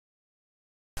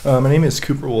My name is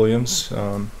Cooper Williams.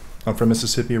 I'm from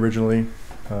Mississippi originally.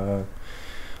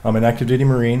 I'm an active duty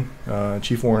Marine,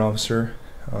 Chief Warrant Officer.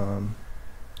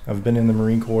 I've been in the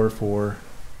Marine Corps for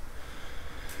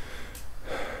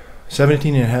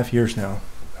 17 and a half years now.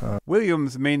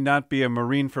 Williams may not be a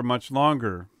Marine for much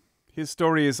longer. His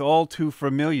story is all too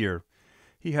familiar.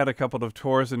 He had a couple of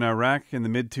tours in Iraq in the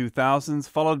mid-2000s,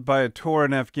 followed by a tour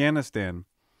in Afghanistan.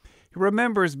 He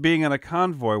remembers being on a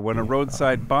convoy when a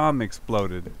roadside bomb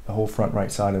exploded. The whole front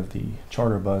right side of the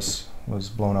charter bus was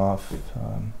blown off.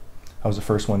 I was the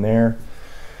first one there.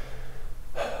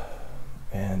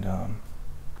 And,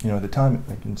 at the time,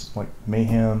 it's like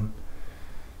mayhem,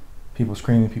 people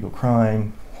screaming, people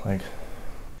crying,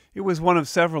 It was one of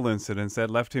several incidents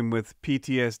that left him with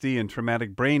PTSD and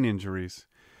traumatic brain injuries.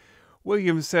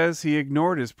 Williams says he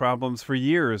ignored his problems for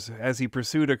years as he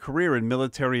pursued a career in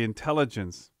military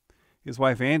intelligence. His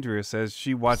wife Andrea says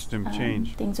she watched him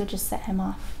change. Things would just set him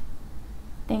off.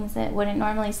 Things that wouldn't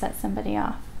normally set somebody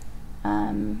off.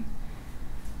 And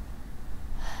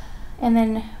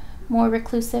then more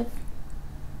reclusive,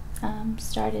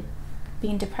 started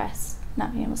being depressed,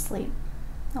 not being able to sleep,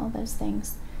 all those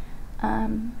things.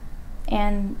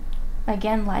 And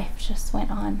again, life just went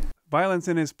on. Violence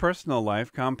in his personal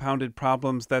life compounded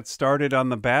problems that started on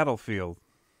the battlefield.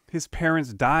 His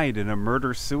parents died in a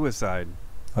murder-suicide.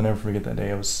 I'll never forget that day.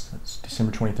 It's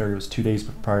December 23rd. It was 2 days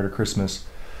prior to Christmas.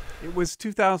 It was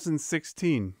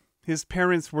 2016. His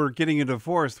parents were getting a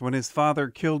divorce when his father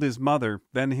killed his mother,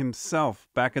 then himself,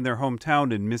 back in their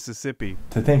hometown in Mississippi.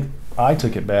 To think I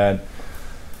took it bad,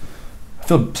 I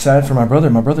feel sad for my brother.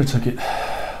 My brother took it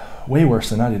way worse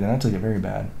than I did, and I took it very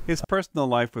bad. His personal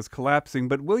life was collapsing,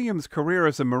 but Williams' career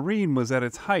as a Marine was at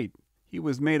its height. He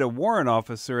was made a warrant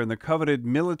officer in the coveted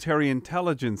military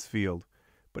intelligence field,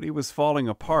 but he was falling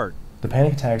apart. The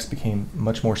panic attacks became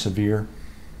much more severe,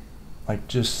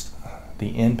 just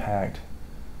the impact,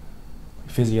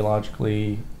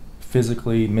 physiologically,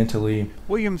 physically, mentally.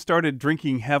 Williams started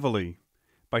drinking heavily.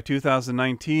 By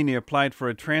 2019, he applied for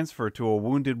a transfer to a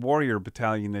Wounded Warrior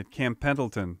Battalion at Camp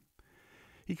Pendleton.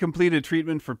 He completed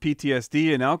treatment for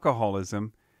PTSD and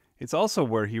alcoholism. It's also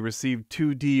where he received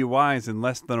 2 DUIs in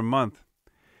less than a month.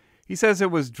 He says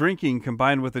it was drinking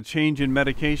combined with a change in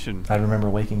medication. I remember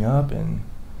waking up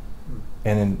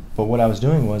but what I was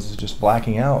doing was just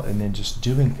blacking out and then just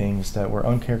doing things that were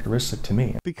uncharacteristic to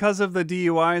me. Because of the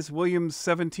DUIs, Williams'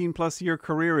 17-plus-year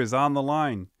career is on the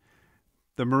line.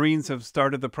 The Marines have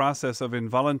started the process of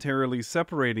involuntarily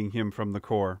separating him from the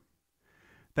Corps.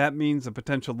 That means a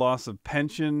potential loss of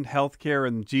pension, health care,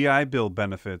 and GI Bill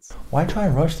benefits. Why try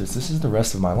and rush this? This is the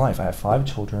rest of my life. I have 5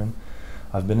 children.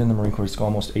 I've been in the Marine Corps for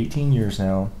almost 18 years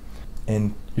now,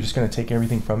 and you're just going to take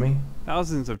everything from me?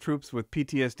 Thousands of troops with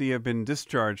PTSD have been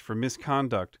discharged for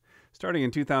misconduct. Starting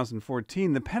in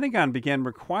 2014, the Pentagon began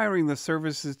requiring the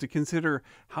services to consider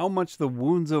how much the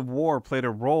wounds of war played a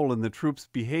role in the troops'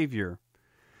 behavior.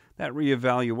 That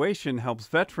reevaluation helps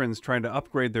veterans trying to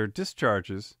upgrade their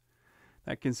discharges.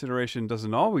 That consideration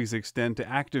doesn't always extend to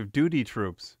active duty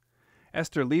troops.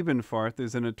 Esther Liebenfarth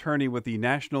is an attorney with the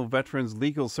National Veterans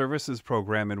Legal Services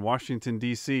Program in Washington,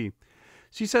 D.C.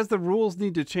 She says the rules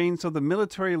need to change so the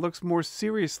military looks more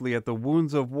seriously at the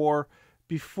wounds of war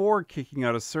before kicking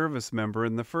out a service member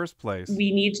in the first place.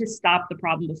 We need to stop the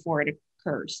problem before it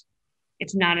occurs.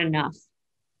 It's not enough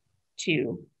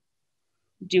to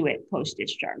do it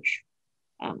post-discharge.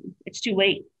 It's too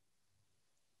late.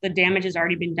 The damage has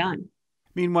already been done.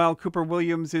 Meanwhile, Cooper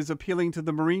Williams is appealing to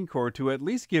the Marine Corps to at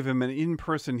least give him an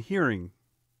in-person hearing.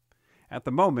 At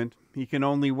the moment, he can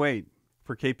only wait.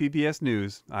 For KPBS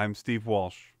News, I'm Steve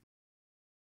Walsh.